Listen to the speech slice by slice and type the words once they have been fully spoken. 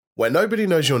Where Nobody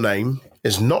Knows Your Name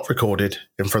is not recorded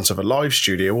in front of a live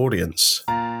studio audience.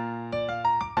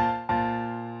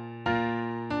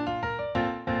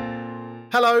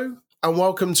 Hello, and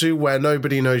welcome to Where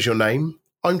Nobody Knows Your Name.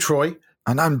 I'm Troy.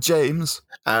 And I'm James.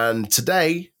 And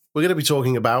today we're going to be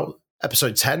talking about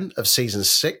episode 10 of season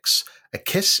 6, A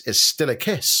Kiss is Still a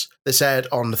Kiss. This aired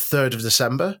on the 3rd of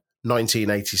December,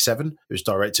 1987. It was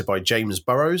directed by James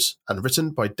Burrows and written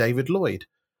by David Lloyd.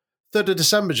 3rd of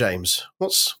December, James.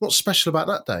 What's special about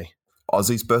that day?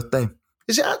 Ozzy's birthday.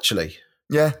 Is it actually?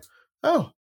 Yeah.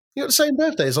 Oh, you got the same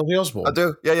birthday as Ozzy Osbourne? I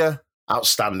do. Yeah.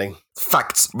 Outstanding.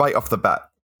 Facts right off the bat.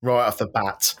 Right off the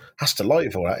bat. That's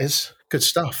delightful, that is. Good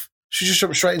stuff. Should we just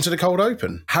jump straight into the cold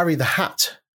open? Harry the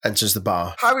Hat enters the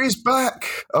bar. Harry's back.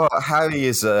 Oh, Harry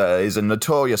is a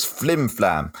notorious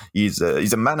flim-flam. He's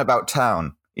a man about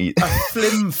town. A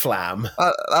flim-flam?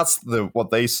 That's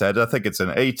what they said. I think it's an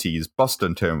 80s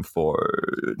Boston term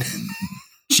for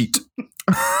cheat.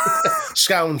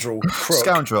 Scoundrel. Crook.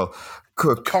 Scoundrel.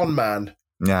 Crook. Con man.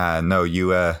 Yeah, no,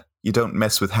 you don't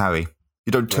mess with Harry.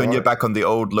 You don't turn your back on the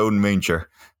old Lone Ranger.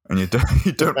 And you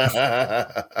don't.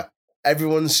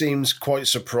 Everyone seems quite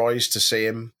surprised to see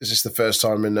him. Is this the first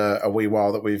time in a wee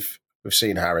while that we've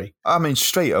seen Harry? I mean,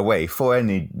 straight away, for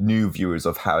any new viewers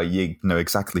of Harry, you know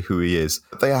exactly who he is.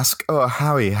 They ask, "Oh,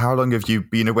 Harry, how long have you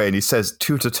been away?" And he says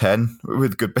 2 to 10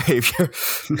 with good behaviour.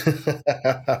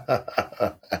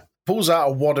 Pulls out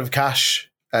a wad of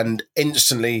cash, and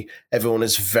instantly everyone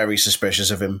is very suspicious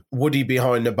of him. Woody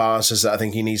behind the bar says that I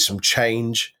think he needs some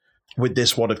change. With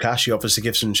this wad of cash, he obviously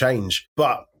gives some change.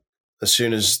 But as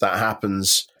soon as that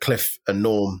happens, Cliff and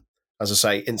Norm, as I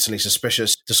say, instantly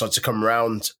suspicious, decide to come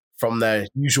round from their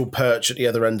usual perch at the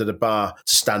other end of the bar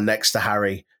to stand next to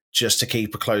Harry, just to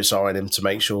keep a close eye on him to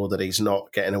make sure that he's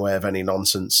not getting away with any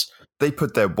nonsense. They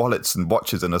put their wallets and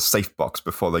watches in a safe box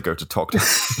before they go to talk to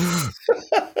him.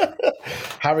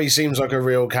 Harry seems like a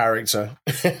real character.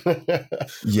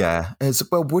 Yeah.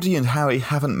 Well, Woody and Harry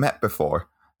haven't met before.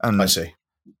 And I see.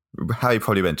 Harry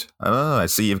probably went, "Oh, I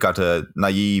see you've got a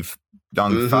naive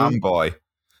young farm boy.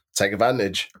 Take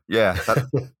advantage." Yeah.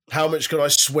 How much could I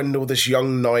swindle this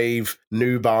young, naive,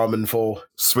 new barman for?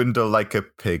 Swindle like a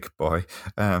pig, boy.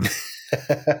 Yeah,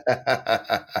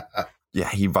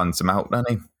 he runs him out, doesn't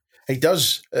he? He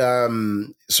does.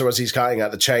 So as he's cutting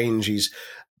out the change, he's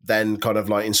then kind of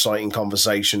like inciting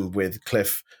conversation with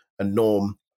Cliff and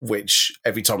Norm, which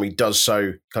every time he does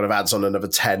so kind of adds on another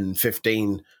 10,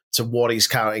 15 to what he's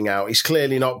counting out. He's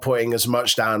clearly not putting as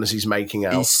much down as he's making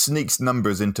out. He sneaks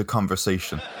numbers into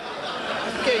conversation.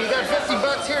 Okay, you got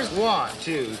 $50. Here's 1,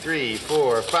 2, 3,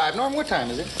 4, 5. Norm, what time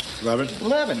is it? 11.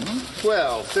 11.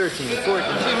 12, 13, 14.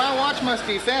 Gee, my watch must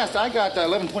be fast. I got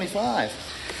 11:25.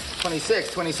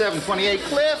 26, 27, 28.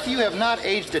 Cliff, you have not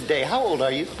aged a day. How old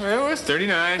are you? Well, it's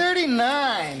 39.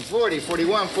 39, 40,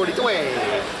 41, 42. Wait,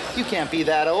 you can't be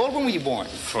that old. When were you born?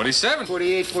 47.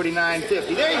 48, 49,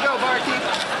 50. There you go, barkeep.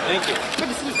 Thank you. Good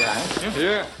to see you guys.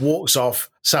 Yeah. Walks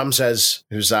off. Sam says,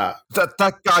 "Who's that?" That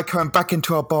guy coming back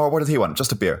into our bar, what did he want?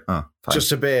 Just a beer. Oh, fine.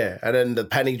 Just a beer. And then the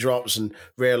penny drops and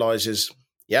realises,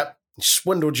 yep,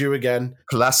 swindled you again.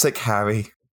 Classic Harry.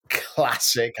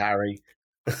 Classic Harry.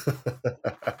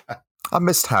 I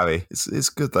missed Harry. It's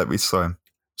good that we saw him.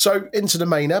 So into the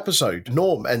main episode.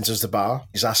 Norm enters the bar.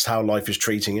 He's asked how life is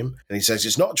treating him. And he says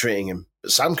it's not treating him,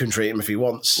 but Sam can treat him if he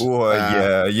wants. Oh,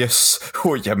 yeah, yes.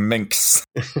 Oh, you minx.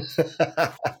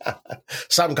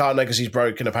 Sam can't know because he's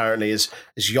broken. Apparently his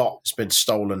yacht has been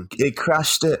stolen. He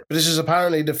crashed it. But this is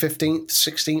apparently the 15th,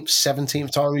 16th,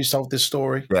 17th time he's told this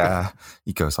story. Yeah,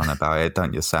 he goes on about it,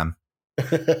 don't you, Sam?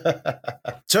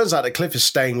 Turns out that Cliff is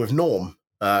staying with Norm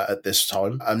at this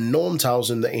time. And Norm tells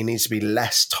him that he needs to be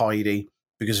less tidy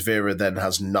because Vera then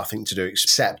has nothing to do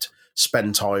except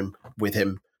spend time with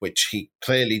him, which he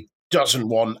clearly doesn't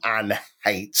want and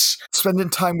hates.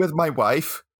 Spending time with my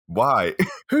wife? Why?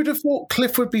 Who'd have thought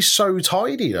Cliff would be so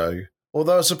tidy, though?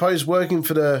 Although I suppose working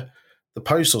for the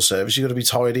postal service, you've got to be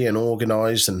tidy and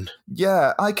organised. And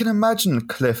Yeah, I can imagine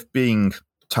Cliff being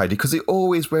tidy because he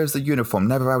always wears the uniform,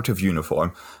 never out of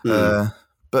uniform.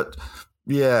 But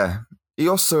yeah, he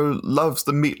also loves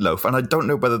the meatloaf, and I don't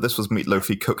know whether this was meatloaf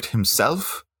he cooked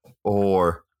himself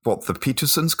or what the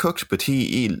Petersons cooked, but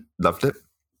he loved it.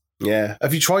 Yeah.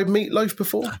 Have you tried meatloaf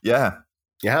before? Yeah.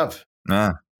 You have?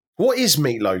 Yeah. What is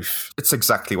meatloaf? It's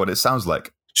exactly what it sounds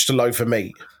like. Just a loaf of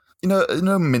meat? You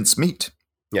know mincemeat?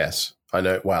 Yes, I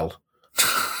know it well.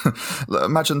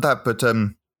 Imagine that, but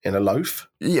In a loaf?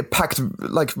 yeah, packed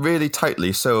like really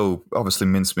tightly. So obviously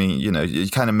mincemeat, you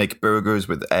kind of make burgers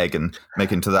with egg and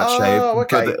make into that shape.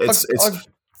 Okay. But it's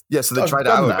so they I've tried it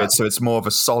out done a bit, that. so it's more of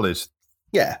a solid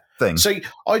Yeah. thing. So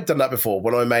I'd done that before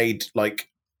when I made like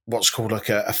what's called like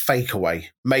a fakeaway,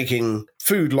 making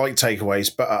food like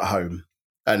takeaways, but at home.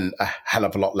 And a hell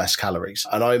of a lot less calories.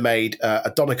 And I made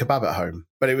a doner kebab at home,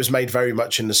 but it was made very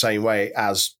much in the same way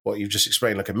as what you've just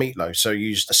explained, like a meatloaf. So I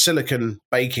used a silicone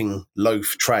baking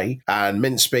loaf tray and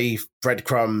minced beef,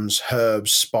 breadcrumbs,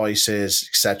 herbs, spices,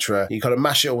 etc. You kind of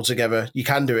mash it all together. You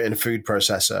can do it in a food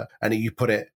processor, and you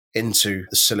put it into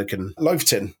the silicone loaf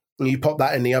tin. And you pop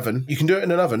that in the oven. You can do it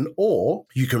in an oven, or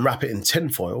you can wrap it in tin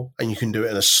foil and you can do it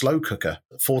in a slow cooker,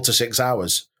 4 to 6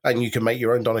 hours, and you can make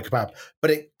your own doner kebab. But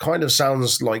it kind of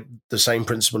sounds like the same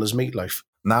principle as meatloaf.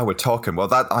 Now we're talking.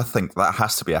 Well, I think that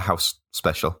has to be a house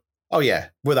special. Oh, yeah,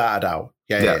 without a doubt.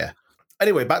 Yeah.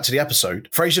 Anyway, back to the episode.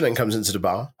 Frasier then comes into the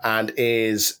bar and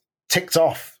is ticked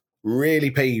off, really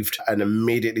peeved, and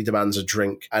immediately demands a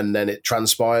drink. And then it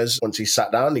transpires, once he's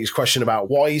sat down, he's questioned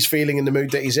about why he's feeling in the mood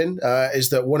that he's in,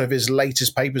 is that one of his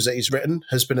latest papers that he's written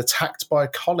has been attacked by a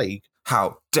colleague.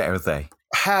 How dare they?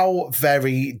 How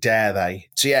very dare they?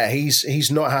 So yeah,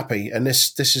 he's not happy. And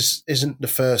this isn't the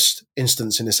first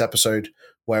instance in this episode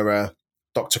where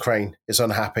Dr. Crane is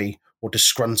unhappy or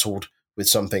disgruntled with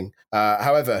something.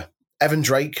 However, Evan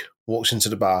Drake walks into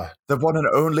the bar. The one and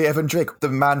only Evan Drake, the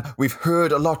man we've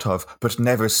heard a lot of, but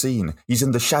never seen. He's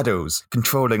in the shadows,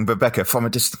 controlling Rebecca from a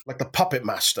distance. Like the puppet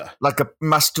master. Like a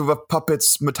master of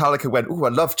puppets. Metallica went, ooh, I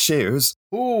love Cheers.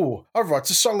 Ooh, I'll write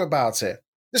a song about it.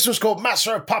 This one's called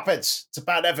Master of Puppets. It's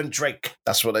about Evan Drake.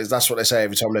 That's what they say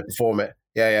every time they perform it.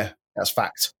 Yeah, that's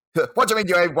fact. What do you mean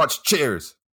you ain't watched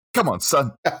Cheers? Come on,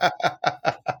 son.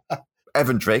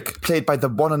 Evan Drake, played by the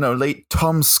one and only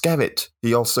Tom Skerritt.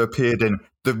 He also appeared in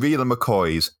The Real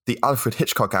McCoys, The Alfred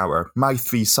Hitchcock Hour, My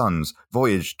Three Sons,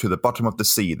 Voyage to the Bottom of the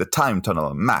Sea, The Time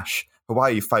Tunnel, MASH,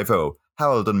 Hawaii Five-0,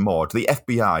 Harold and Maude, The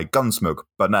FBI, Gunsmoke,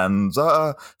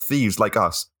 Bonanza, Thieves Like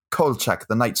Us, Kolchak,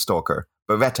 The Night Stalker,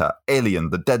 Beretta, Alien,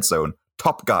 The Dead Zone,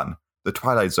 Top Gun, The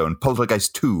Twilight Zone,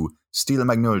 Poltergeist 2, Steel and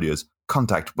Magnolias,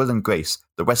 Contact, Will and Grace,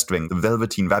 The West Wing, The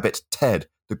Velveteen Rabbit, Ted,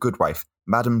 The Good Wife,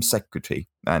 Madam Secretary,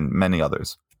 and many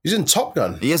others. He's in Top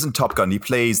Gun. He is in Top Gun. He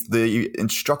plays the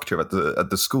instructor at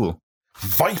the school.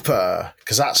 Viper,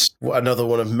 because that's another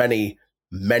one of many,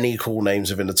 many cool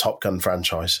names within the Top Gun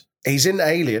franchise. He's in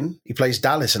Alien. He plays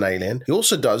Dallas in Alien. He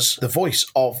also does the voice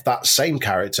of that same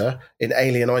character in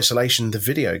Alien Isolation, the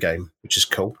video game, which is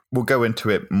cool. We'll go into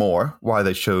it more, why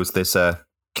they chose this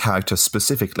character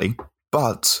specifically.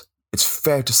 But it's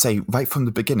fair to say right from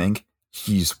the beginning,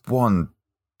 he's one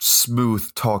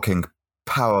smooth-talking,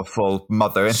 powerful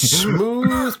mother.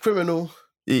 Smooth criminal.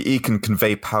 He can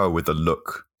convey power with a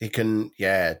look. He can,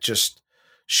 just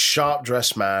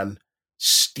sharp-dressed man,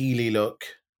 steely look.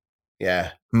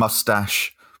 Yeah.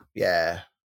 Mustache. Yeah.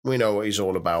 We know what he's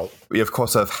all about. We, of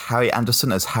course, have Harry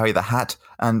Anderson as Harry the Hat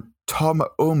and Tom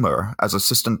Omer as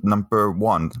assistant number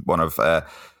one of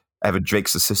Evan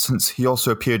Drake's assistants. He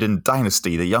also appeared in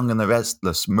Dynasty, The Young and the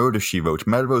Restless, Murder, She Wrote,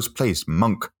 Melrose Place,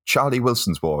 Monk, Charlie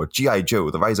Wilson's War, G.I.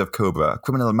 Joe, The Rise of Cobra,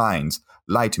 Criminal Minds,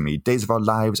 Lie to Me, Days of Our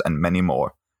Lives, and many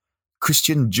more.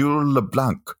 Christian Jules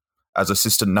LeBlanc as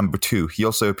assistant number 2. He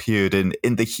also appeared in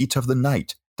the Heat of the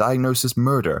Night, Diagnosis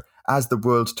Murder, As the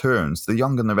World Turns, The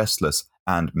Young and the Restless,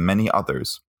 and many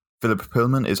others. Philip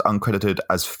Pullman is uncredited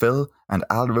as Phil, and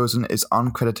Al Rosen is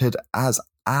uncredited as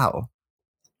Al.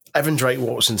 Evan Drake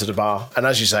walks into the bar, and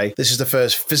as you say, this is the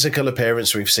first physical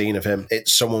appearance we've seen of him.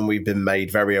 It's someone we've been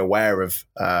made very aware of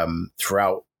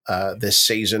throughout this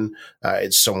season.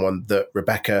 It's someone that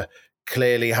Rebecca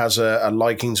clearly has a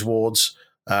liking towards,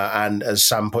 and as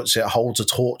Sam puts it, holds a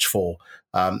torch for.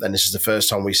 And this is the first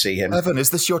time we see him. Evan, is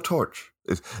this your torch?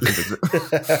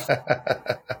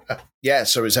 Yeah,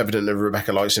 so it's evident that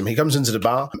Rebecca likes him. He comes into the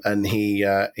bar and he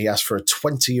asks for a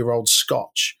 20-year-old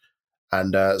scotch.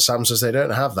 And Sam says they don't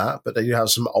have that, but they do have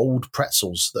some old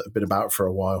pretzels that have been about for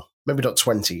a while. Maybe not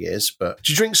 20 years, but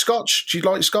do you drink scotch? Do you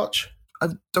like scotch?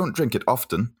 I don't drink it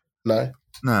often. No?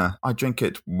 Nah, I drink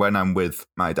it when I'm with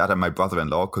my dad and my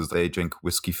brother-in-law because they drink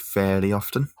whiskey fairly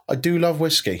often. I do love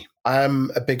whiskey. I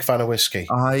am a big fan of whiskey.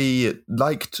 I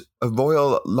liked a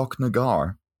Royal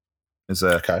Lochnagar. It's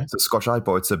a Scotch I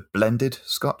bought. It's a blended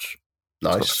Scotch.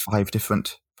 Nice. It's got five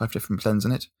different blends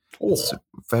in it. Oh, it's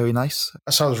very nice.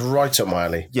 That sounds right up my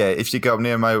alley. Yeah, if you go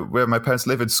near where my parents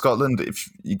live in Scotland,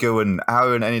 if you go an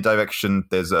hour in any direction,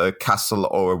 there's a castle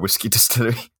or a whiskey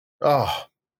distillery. Oh,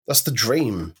 that's the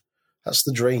dream. That's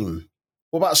the dream.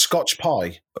 What about a Scotch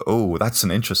pie? Oh, that's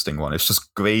an interesting one. It's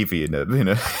just gravy in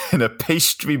a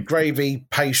pastry. Gravy,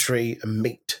 pastry, and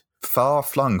meat. Far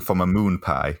flung from a moon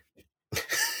pie.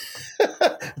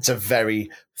 It's a very,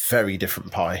 very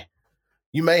different pie.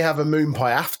 You may have a moon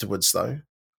pie afterwards, though.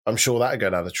 I'm sure that'll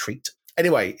go down a treat.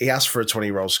 Anyway, he asked for a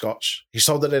 20-year-old scotch. He's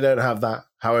told that they don't have that.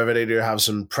 However, they do have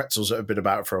some pretzels that have been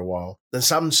about for a while. Then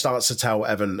Sam starts to tell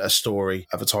Evan a story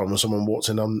of a time when someone walked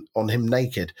in on him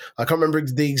naked. I can't remember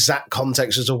the exact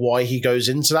context as to why he goes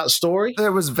into that story.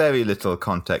 There was very little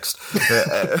context.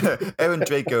 Aaron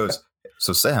Drake goes,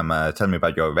 so Sam, tell me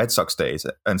about your Red Sox days.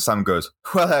 And Sam goes,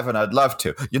 well, Evan, I'd love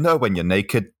to. You know when you're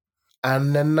naked.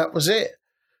 And then that was it.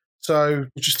 So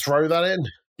just throw that in.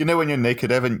 You know when you're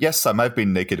naked, Evan? Yes, Sam, I've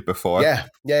been naked before. Yeah,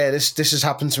 this has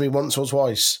happened to me once or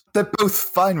twice. They're both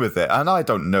fine with it, and I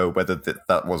don't know whether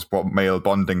that was what male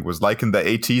bonding was like in the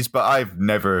 80s, but I've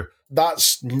never...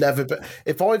 That's never been...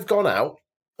 If I've gone out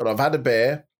and I've had a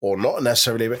beer, or not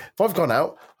necessarily, but if I've gone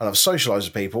out and I've socialised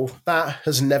with people, that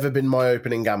has never been my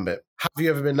opening gambit. Have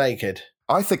you ever been naked?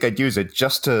 I think I'd use it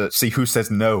just to see who says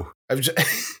no.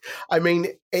 I mean,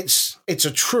 it's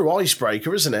a true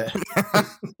icebreaker, isn't it?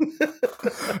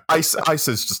 Ice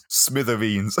is just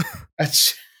smithereens.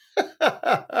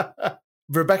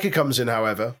 Rebecca comes in,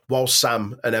 however, while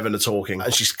Sam and Evan are talking,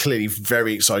 and she's clearly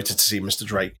very excited to see Mr.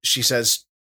 Drake. She says,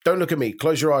 don't look at me,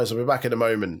 close your eyes, I'll be back in a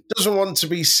moment. Doesn't want to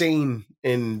be seen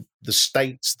in the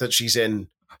state that she's in.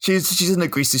 She's in a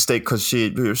greasy state because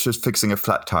she's fixing a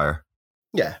flat tire.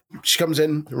 Yeah, she comes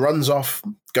in, runs off,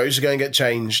 goes to go and get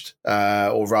changed,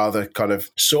 or rather kind of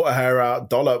sort her hair out,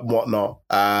 doll up and whatnot.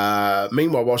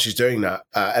 Meanwhile, while she's doing that,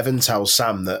 Evan tells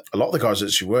Sam that a lot of the guys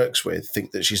that she works with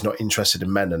think that she's not interested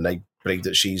in men and they believe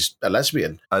that she's a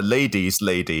lesbian. A ladies'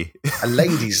 lady. A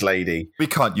ladies' lady. We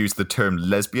can't use the term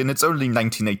lesbian. It's only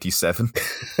 1987.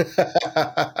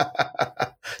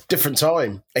 Different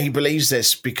time. He believes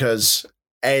this because...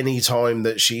 any time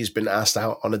that she's been asked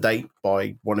out on a date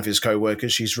by one of his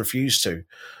co-workers, she's refused to.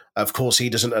 Of course,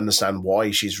 he doesn't understand why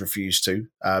she's refused to,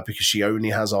 because she only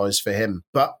has eyes for him.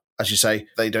 But, as you say,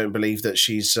 they don't believe that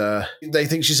she's... they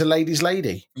think she's a ladies'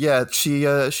 lady. Yeah,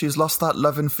 she's lost that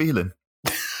love and feeling.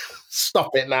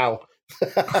 Stop it now.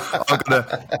 I've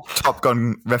got Top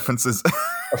Gun references.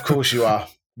 Of course you are.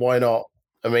 Why not?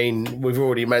 I mean, we've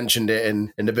already mentioned it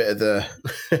in a bit of the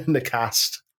in the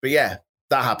cast. But yeah,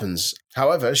 that happens.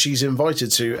 However, she's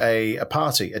invited to a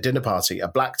party, a dinner party, a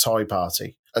black tie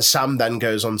party. And Sam then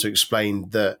goes on to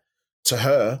explain that to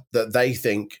her that they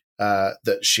think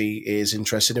that she is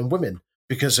interested in women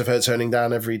because of her turning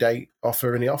down every date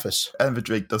offer in the office. Evan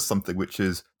Drake does something which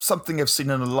is something I've seen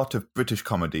in a lot of British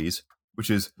comedies, which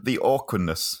is the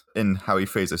awkwardness in how he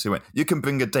phrases it. He went, you can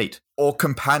bring a date or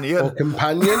companion. Or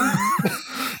companion?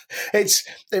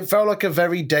 It felt like a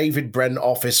very David Brent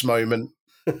office moment.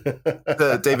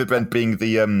 The David Brent being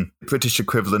the British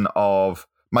equivalent of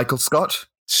Michael Scott.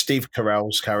 Steve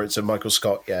Carell's character, Michael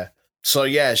Scott, yeah. So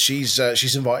yeah, she's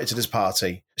invited to this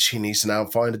party. She needs to now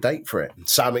find a date for it.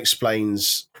 Sam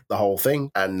explains the whole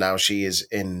thing, and now she is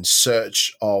in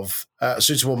search of a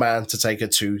suitable man to take her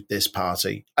to this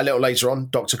party. A little later on,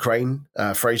 Dr. Crane,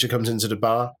 Fraser, comes into the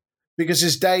bar because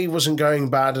his day wasn't going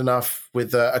bad enough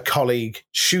with a colleague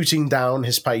shooting down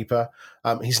his paper.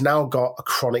 He's now got a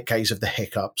chronic case of the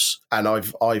hiccups, and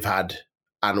I've had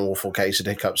an awful case of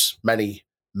hiccups many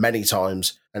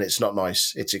times, and it's not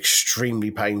nice. It's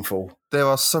extremely painful. There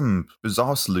are some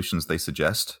bizarre solutions they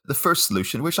suggest. The first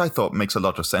solution, which I thought makes a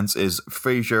lot of sense, is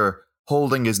Fraser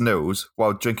holding his nose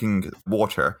while drinking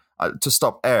water to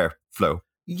stop airflow.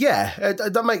 Yeah,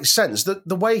 that makes sense.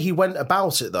 The way he went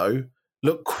about it, though,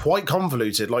 looked quite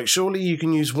convoluted. Like, surely you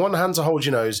can use one hand to hold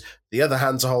your nose, the other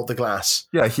hand to hold the glass.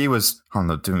 Yeah, he was, I don't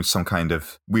know, doing some kind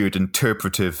of weird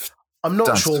interpretive... I'm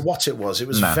not sure what it was. It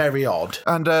was very odd.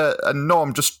 And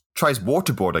Norm just tries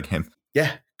waterboarding him.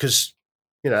 Yeah, because,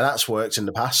 that's worked in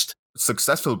the past.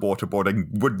 Successful waterboarding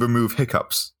would remove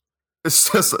hiccups.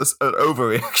 It's just an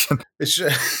overreaction.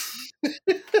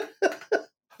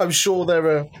 I'm sure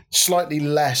there are slightly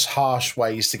less harsh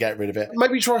ways to get rid of it.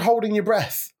 Maybe try holding your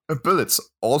breath. Bullets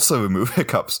also remove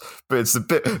hiccups, but it's a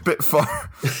bit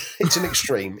far. It's an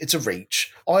extreme. It's a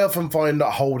reach. I often find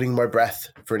that holding my breath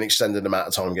for an extended amount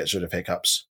of time gets rid of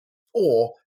hiccups.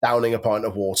 Or downing a pint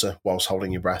of water whilst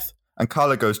holding your breath. And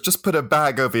Carla goes, just put a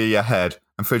bag over your head.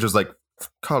 And Fraser's like,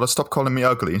 Carla, stop calling me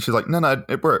ugly. And she's like, no,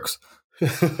 it works.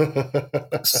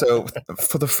 So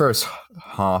for the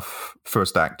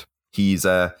first act, he's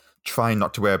trying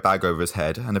not to wear a bag over his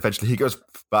head. And eventually he goes,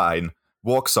 fine,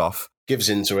 walks off. Gives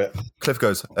into it. Cliff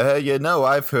goes,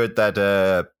 I've heard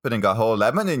that putting a whole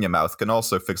lemon in your mouth can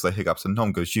also fix the hiccups. And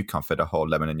Norm goes, you can't fit a whole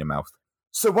lemon in your mouth.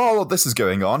 So while all this is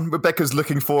going on, Rebecca's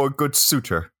looking for a good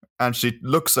suitor. And she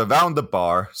looks around the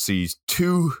bar, sees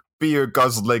two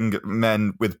beer-guzzling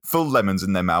men with full lemons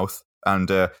in their mouth, and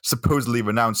a supposedly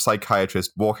renowned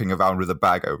psychiatrist walking around with a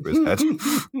bag over his head.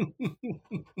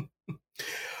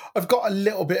 I've got a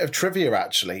little bit of trivia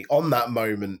actually on that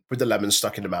moment with the lemon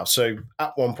stuck in the mouth. So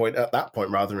at that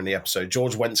point in the episode,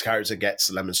 George Wendt's character gets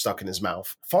the lemon stuck in his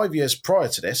mouth. 5 years prior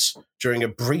to this, during a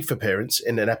brief appearance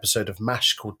in an episode of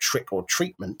MASH called Trick or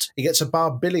Treatment, he gets a bar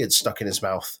billiard stuck in his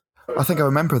mouth. I think I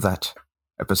remember that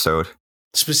episode.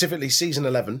 Specifically season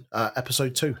 11,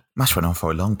 episode 2. MASH went on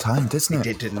for a long time, didn't it?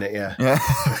 It did, didn't it? Yeah.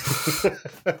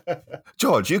 Yeah.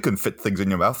 George, you can fit things in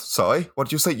your mouth. Sorry. What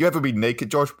did you say? You ever been naked,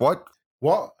 George? What?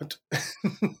 What?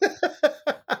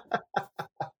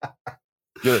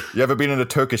 You ever been in a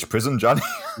Turkish prison, Johnny?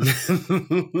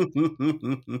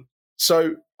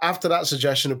 So after that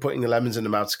suggestion of putting the lemons in the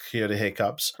mouth to cure the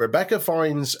hiccups, Rebecca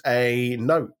finds a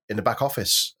note in the back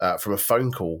office from a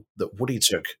phone call that Woody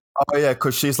took. Oh yeah,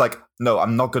 because she's like, no,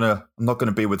 I'm not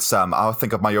gonna be with Sam. I'll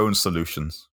think of my own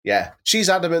solutions. Yeah, she's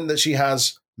adamant that she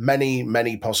has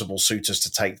many possible suitors to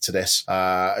take to this.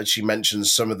 And she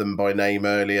mentions some of them by name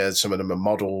earlier. Some of them are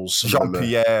models.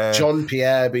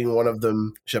 Jean-Pierre being one of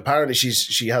them.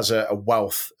 She has a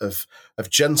wealth of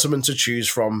gentlemen to choose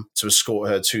from to escort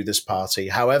her to this party.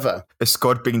 However,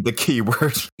 escort being the key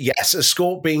word. Yes,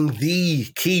 escort being the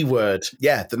key word.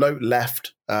 Yeah, the note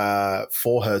left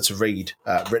for her to read,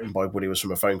 written by Woody, was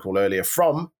from a phone call earlier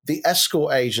from the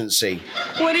escort agency.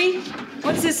 Woody,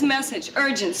 what's this message?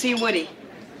 Urgent, see Woody.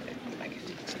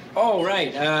 Oh,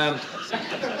 right.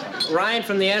 Ryan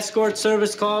from the escort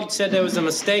service called, said there was a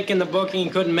mistake in the booking. He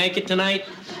couldn't make it tonight.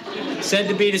 Said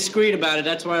to be discreet about it.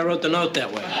 That's why I wrote the note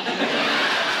that way.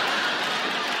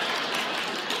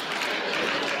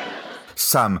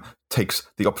 Sam takes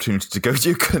the opportunity to go.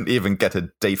 You couldn't even get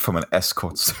a date from an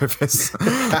escort service.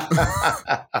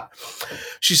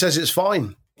 She says it's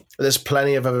fine. There's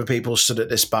plenty of other people stood at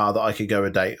this bar that I could go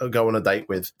on a date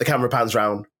with. The camera pans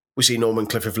round. We see Norman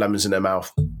Cliff with lemons in their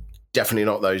mouth. Definitely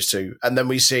not those two. And then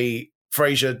we see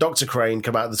Frasier, Dr. Crane,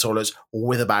 come out of the toilets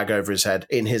with a bag over his head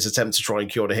in his attempt to try and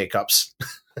cure the hiccups.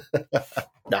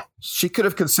 Nah. She could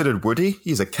have considered Woody.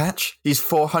 He's a catch. He's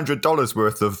 $400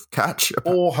 worth of catch.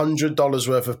 $400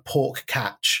 worth of pork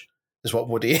catch is what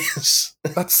Woody is.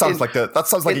 That sounds like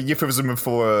a euphemism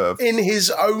for... In his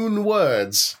own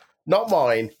words. Not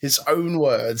mine. His own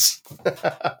words.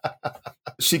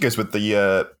 She goes with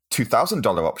the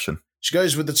 $2,000 option. She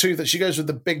goes with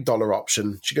the big dollar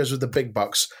option. She goes with the big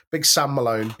bucks. Big Sam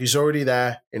Malone, who's already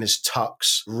there in his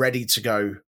tux, ready to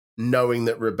go, knowing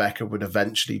that Rebecca would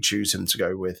eventually choose him to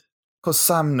go with. Because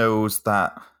Sam knows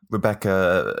that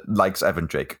Rebecca likes Evan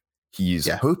Drake. He's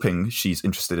hoping she's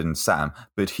interested in Sam,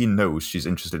 but he knows she's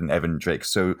interested in Evan Drake.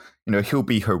 So, he'll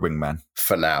be her wingman.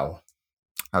 For now.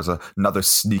 How's another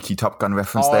sneaky Top Gun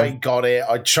reference there? I got it.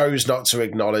 I chose not to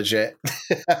acknowledge it.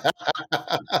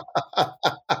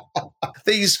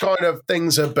 These kind of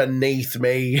things are beneath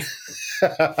me.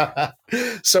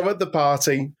 So at the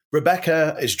party,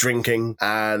 Rebecca is drinking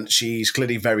and she's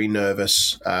clearly very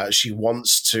nervous. She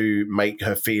wants to make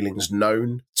her feelings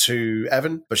known to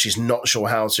Evan, but she's not sure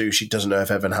how to. She doesn't know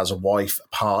if Evan has a wife, a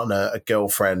partner, a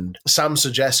girlfriend. Sam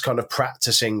suggests kind of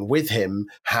practicing with him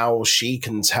how she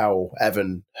can tell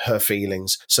Evan her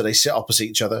feelings. So they sit opposite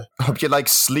each other. I hope you like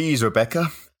sleaze, Rebecca.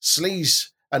 Sleaze,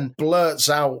 and blurts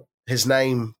out his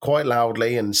name quite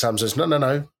loudly. And Sam says, no.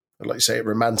 I'd like to say it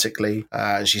romantically.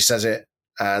 And she says it.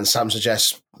 And Sam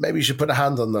suggests maybe you should put a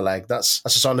hand on the leg. That's a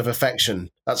sign of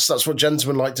affection. That's what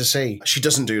gentlemen like to see. She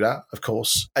doesn't do that, of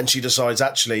course. And she decides,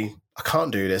 actually, I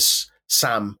can't do this.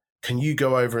 Sam, can you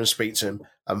go over and speak to him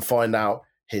and find out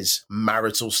his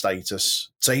marital status?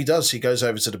 So he does. He goes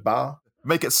over to the bar.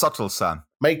 Make it subtle, Sam.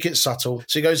 Make it subtle.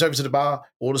 So he goes over to the bar,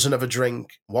 orders another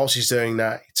drink. Whilst he's doing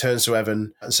that, he turns to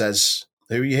Evan and says,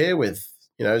 who are you here with?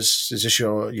 Is this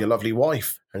your lovely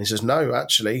wife? And he says, no,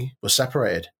 actually, we're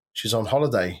separated. She's on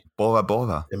holiday. Bora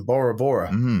Bora. In Bora Bora.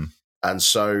 Mm. And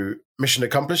so mission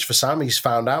accomplished for Sam. He's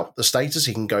found out the status.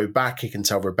 He can go back. He can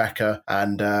tell Rebecca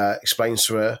and explains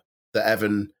to her that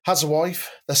Evan has a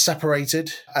wife. They're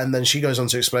separated. And then she goes on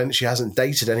to explain that she hasn't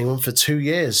dated anyone for 2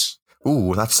 years.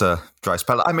 Ooh, that's a dry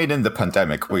spell. I mean, in the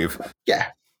pandemic, we've... Yeah.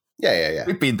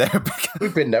 We've been there.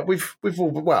 We've been there. We've all...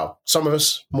 Well, some of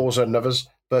us more so than others.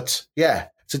 But yeah,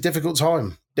 it's a difficult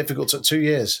time. Difficult 2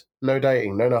 years. No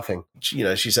dating, no nothing. She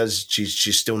says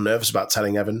she's still nervous about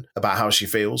telling Evan about how she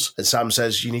feels. And Sam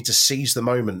says, you need to seize the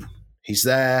moment. He's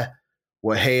there.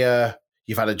 We're here.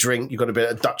 You've had a drink. You've got a bit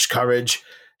of Dutch courage.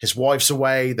 His wife's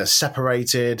away. They're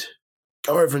separated.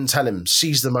 Go over and tell him.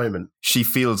 Seize the moment. She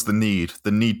feels the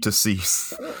need to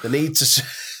seize. The need to...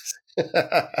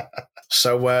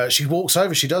 So she walks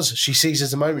over. She does. She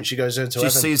seizes the moment. She goes over to Evan.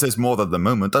 She seizes more than the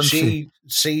moment, doesn't she? She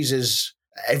seizes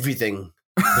everything.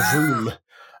 The room.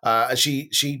 And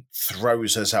she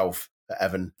throws herself at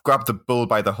Evan. Grab the bull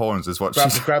by the horns is what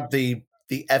she's... Grab the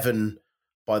Evan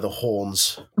by the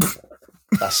horns.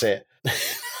 That's it.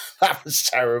 That was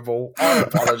terrible. I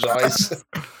apologise.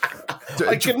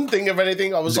 I couldn't think of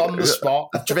anything. I was on the spot.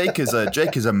 Drake is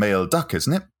a male duck,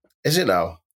 isn't it? Is it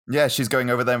now? Yeah, she's going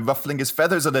over there and ruffling his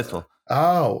feathers a little.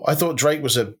 Oh, I thought Drake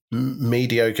was a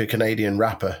mediocre Canadian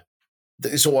rapper.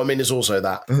 It's all I mean is also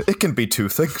that. It can be two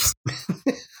things.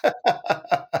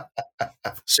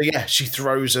 So yeah, she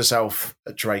throws herself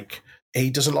at Drake. He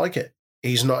doesn't like it.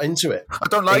 He's not into it. I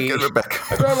don't like it, Rebecca.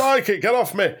 I don't like it. Get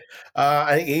off me.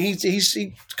 And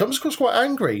he comes across quite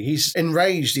angry. He's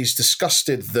enraged. He's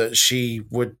disgusted that she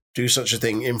would do such a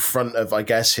thing in front of, I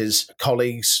guess, his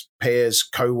colleagues, peers,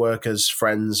 co-workers,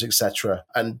 friends, etc.,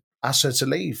 and asks her to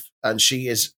leave. And she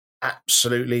is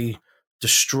absolutely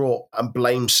distraught and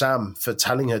blames Sam for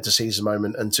telling her to seize the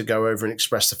moment and to go over and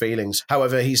express the feelings.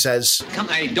 However, he says, "Come,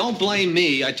 hey, don't blame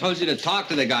me. I told you to talk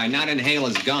to the guy, not inhale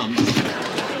his gum."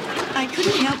 I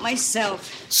couldn't help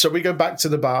myself. So we go back to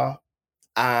the bar,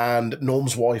 and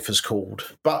Norm's wife has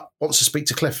called, but wants to speak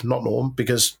to Cliff, not Norm,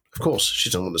 because, of course, she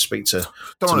doesn't want to speak to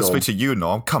Don't want to Norm. speak to you,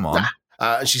 Norm. Come on.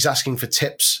 And she's asking for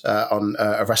tips on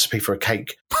a recipe for a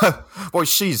cake. Well,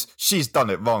 she's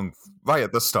done it wrong right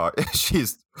at the start.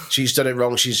 She's done it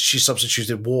wrong. She's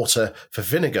substituted water for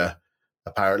vinegar,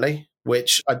 apparently,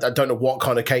 which I don't know what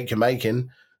kind of cake you're making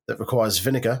that requires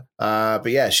vinegar. But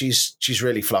yeah, she's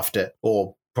really fluffed it,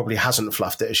 or probably hasn't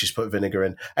fluffed it as she's put vinegar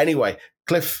in. Anyway,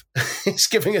 Cliff is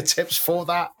giving her tips for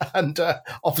that and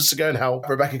offers to go and help.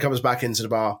 Rebecca comes back into the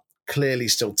bar, clearly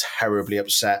still terribly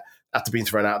upset after being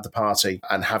thrown out of the party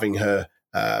and having her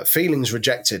feelings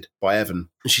rejected by Evan.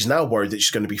 She's now worried that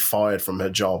she's going to be fired from her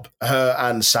job. Her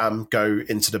and Sam go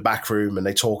into the back room and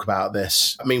they talk about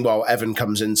this. Meanwhile, Evan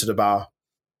comes into the bar.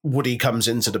 Woody comes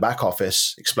into the back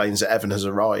office, explains that Evan has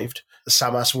arrived.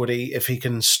 Sam asks Woody if he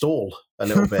can stall a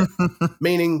little bit,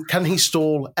 meaning, can he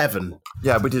stall Evan?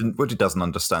 Yeah, Woody doesn't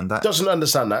understand that. Doesn't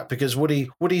understand that because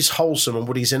Woody's wholesome and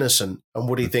Woody's innocent, and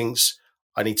Woody thinks,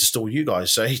 I need to stall you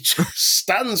guys. So he just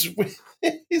stands with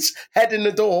his head in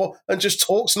the door and just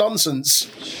talks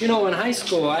nonsense. You know, in high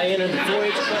school, I entered the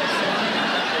 4-H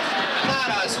class. Not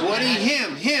us, Woody.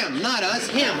 Him, not us.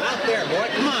 Him, out there, boy.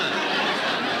 Come on.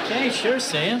 Okay, sure,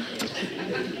 Sam.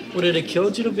 Would it have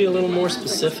killed you to be a little more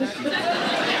specific?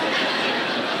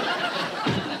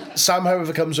 Sam,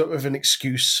 however, comes up with an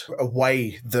excuse, a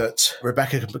way that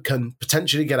Rebecca can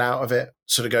potentially get out of it.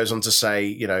 Sort of goes on to say,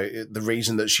 you know, the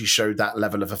reason that she showed that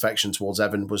level of affection towards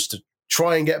Evan was to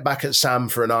try and get back at Sam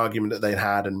for an argument that they'd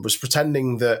had, and was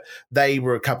pretending that they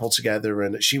were a couple together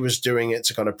and that she was doing it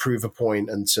to kind of prove a point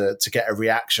and to get a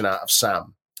reaction out of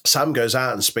Sam. Sam goes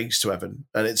out and speaks to Evan,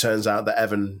 and it turns out that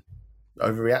Evan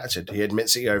overreacted. He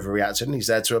admits that he overreacted, and he's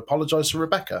there to apologise to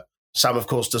Rebecca. Sam, of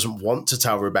course, doesn't want to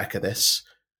tell Rebecca this,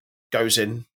 goes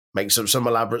in, makes up some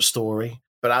elaborate story,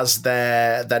 but as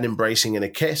they're then embracing in a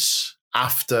kiss,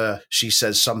 after she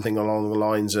says something along the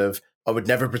lines of, I would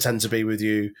never pretend to be with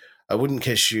you, I wouldn't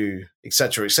kiss you,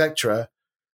 etc., etc.,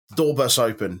 the door bursts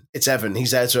open. It's Evan.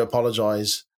 He's there to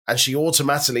apologise, and she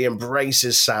automatically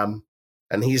embraces Sam,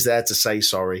 and he's there to say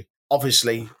sorry.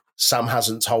 Obviously, Sam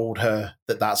hasn't told her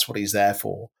that that's what he's there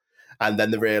for. And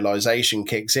then the realization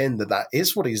kicks in that that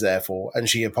is what he's there for. And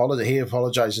he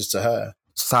apologizes to her.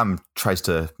 Sam tries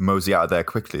to mosey out of there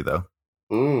quickly, though.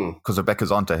 Because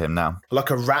Rebecca's onto him now. Like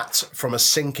a rat from a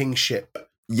sinking ship.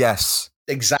 Yes.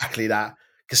 Exactly that.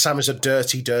 Because Sam is a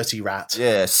dirty, dirty rat.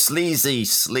 Yeah, sleazy. You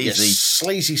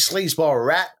sleazy, sleazeball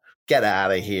rat. Get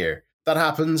out of here. That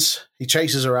happens. He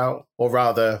chases her out. Or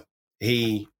rather,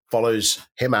 he follows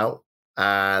him out.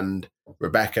 And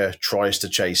Rebecca tries to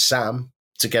chase Sam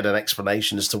to get an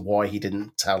explanation as to why he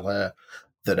didn't tell her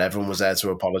that everyone was there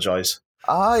to apologize.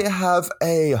 I have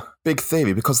a big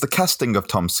theory, because the casting of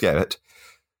Tom Skerritt,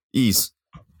 he's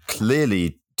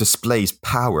clearly displays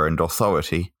power and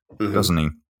authority, doesn't he?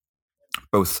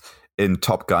 Both in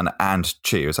Top Gun and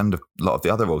Cheers and a lot of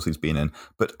the other roles he's been in.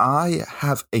 But I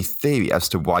have a theory as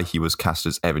to why he was cast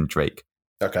as Evan Drake.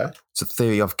 Okay. It's a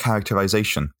theory of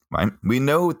characterization, right? We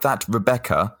know that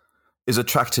Rebecca is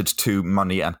attracted to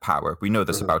money and power. We know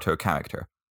this about her character.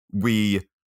 We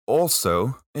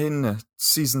also, in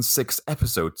season 6,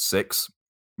 episode 6,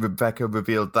 Rebecca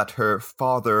revealed that her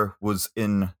father was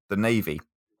in the Navy.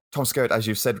 Tom Skerritt, as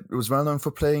you said, was well known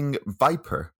for playing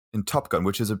Viper in Top Gun,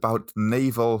 which is about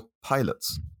naval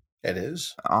pilots. It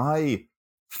is. I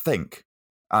think,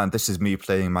 and this is me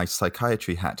playing my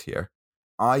psychiatry hat here,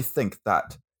 I think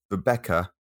that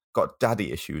Rebecca got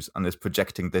daddy issues and is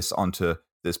projecting this onto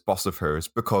this boss of hers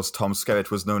because Tom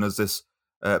Skerritt was known as this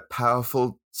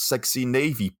powerful, sexy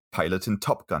Navy pilot in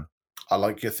Top Gun. I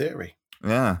like your theory.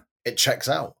 Yeah. it checks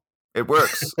out. It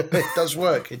works. It does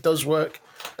work. It does work.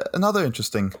 Another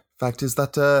interesting fact is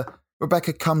that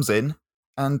Rebecca comes in,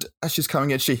 and as she's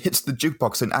coming in, she hits the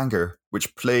jukebox in anger,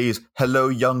 which plays Hello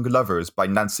Young Lovers by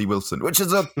Nancy Wilson, which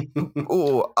is a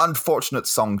unfortunate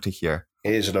song to hear.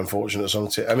 It is an unfortunate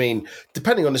song I mean,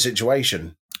 depending on the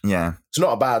situation, Yeah. it's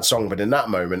not a bad song, but in that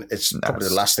moment, it's probably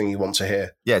the last thing you want to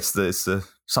hear. Yeah, it's the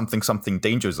something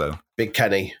danger zone. Big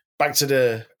Kenny. Back to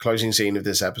the closing scene of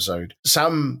this episode.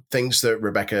 Sam thinks that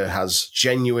Rebecca has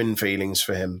genuine feelings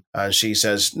for him, and she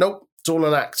says, "Nope, it's all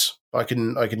an act. I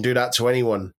can do that to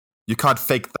anyone." You can't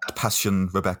fake that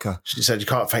passion, Rebecca. She said, "You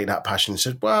can't fake that passion." He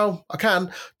said, "Well, I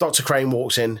can." Dr. Crane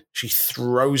walks in. She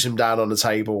throws him down on the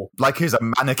table. Like he's a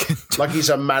mannequin. Like he's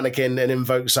a mannequin, and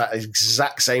invokes that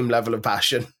exact same level of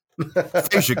passion.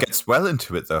 Frasier gets well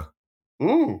into it, though.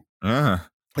 Ooh. Yeah.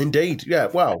 Indeed. Yeah,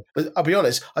 well, I'll be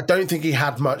honest. I don't think he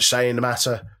had much say in the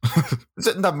matter.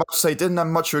 Didn't have much say, didn't have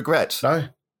much regret. No.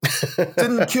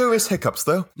 Didn't cure his hiccups,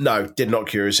 though. No, did not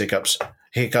cure his hiccups.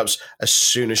 Hiccups as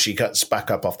soon as she cuts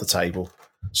back up off the table.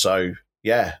 So,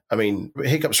 yeah, I mean,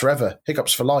 hiccups forever.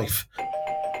 Hiccups for life.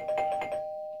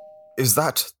 Is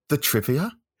that the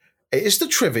trivia? It is the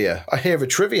trivia. I hear a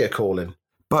trivia calling.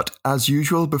 But as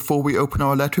usual, before we open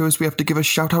our letters, we have to give a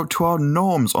shout out to our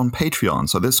norms on Patreon.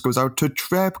 So this goes out to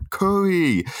Treb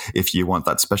Curry. If you want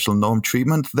that special norm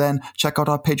treatment, then check out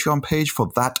our Patreon page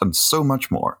for that and so much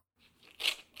more.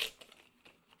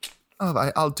 All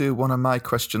right, I'll do one of my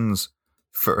questions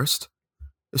first.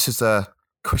 This is a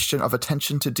question of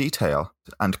attention to detail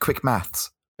and quick maths.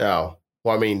 Oh,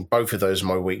 well, I mean, both of those are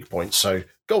my weak points, so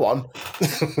go on.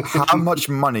 How much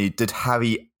money did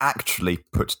Harry actually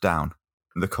put down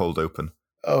in the cold open?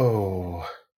 Oh.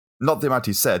 Not the amount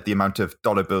he said, the amount of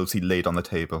dollar bills he laid on the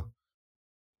table.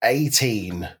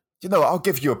 18. You know, I'll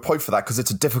give you a point for that because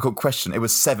it's a difficult question. It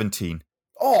was 17.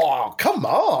 Oh, come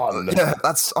on. Yeah,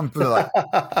 that's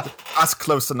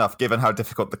close enough given how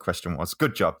difficult the question was.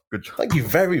 Good job. Good job. Thank you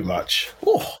very much.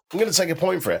 Oh, I'm going to take a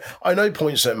point for it. I know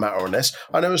points don't matter on this.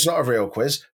 I know it's not a real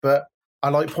quiz, but I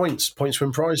like points. Points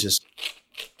win prizes.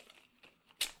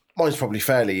 Mine's probably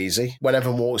fairly easy. When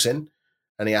Evan walks in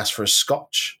and he asks for a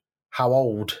scotch, how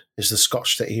old is the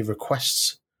scotch that he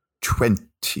requests?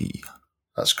 20.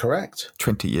 That's correct.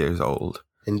 20 years old.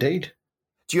 Indeed.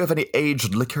 Do you have any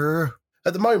aged liquor?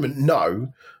 At the moment,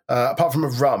 no. Apart from a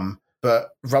rum, but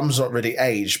rum's not really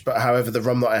aged. But however, the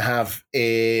rum that I have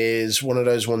is one of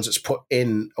those ones that's put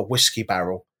in a whiskey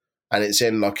barrel, and it's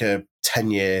in like a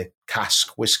 10-year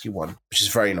cask whiskey one, which is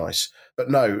very nice. But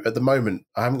no, at the moment,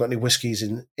 I haven't got any whiskies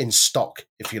in stock,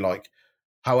 if you like.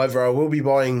 However, I will be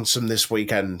buying some this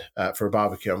weekend for a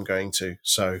barbecue I'm going to.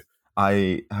 So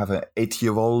I have an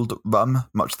 8-year-old rum,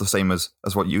 much the same as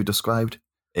what you described,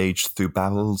 aged through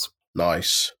barrels.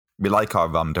 Nice. We like our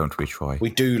rum, don't we, Troy?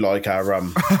 We do like our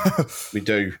rum. We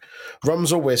do.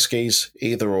 Rums or whiskies,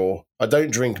 either or. I don't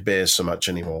drink beers so much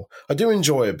anymore. I do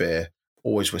enjoy a beer.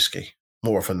 Always whiskey.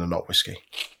 More often than not whiskey.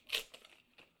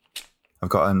 I've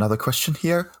got another question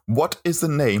here. What is the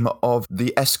name of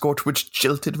the escort which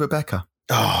jilted Rebecca?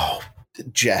 Oh,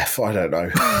 Jeff. I don't know.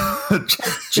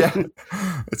 Jeff.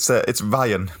 It's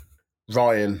Ryan.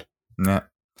 Ryan. Yeah.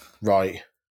 Right.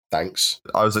 Thanks.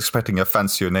 I was expecting a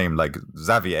fancier name like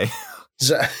Xavier.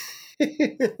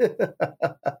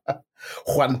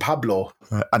 Juan Pablo.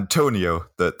 Antonio,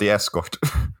 the escort.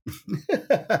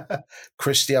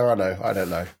 Cristiano. I don't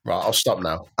know. Right, I'll stop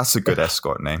now. That's a good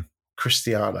escort name.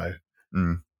 Cristiano.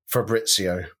 Mm.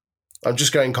 Fabrizio. I'm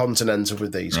just going continental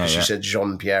with these because you said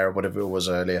Jean-Pierre or whatever it was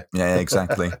earlier. Yeah,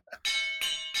 exactly.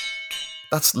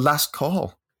 That's last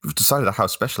call. We've decided on how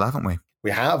special, haven't we?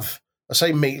 We have. I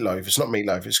say meatloaf. It's not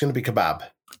meatloaf. It's going to be kebab.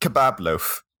 Kebab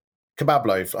loaf. Kebab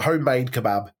loaf. Homemade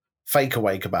kebab. Fake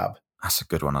away kebab. That's a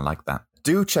good one. I like that.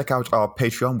 Do check out our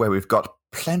Patreon where we've got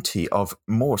plenty of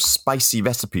more spicy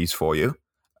recipes for you,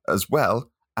 as well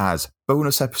as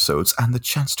bonus episodes and the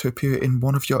chance to appear in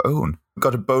one of your own. We've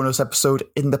got a bonus episode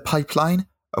in the pipeline.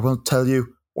 I won't tell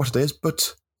you what it is,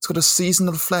 but it's got a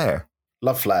seasonal flair.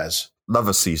 Love flares. Love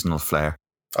a seasonal flair.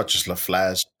 I just love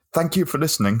flares. Thank you for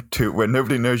listening to Where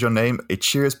Nobody Knows Your Name, a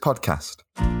Cheers podcast.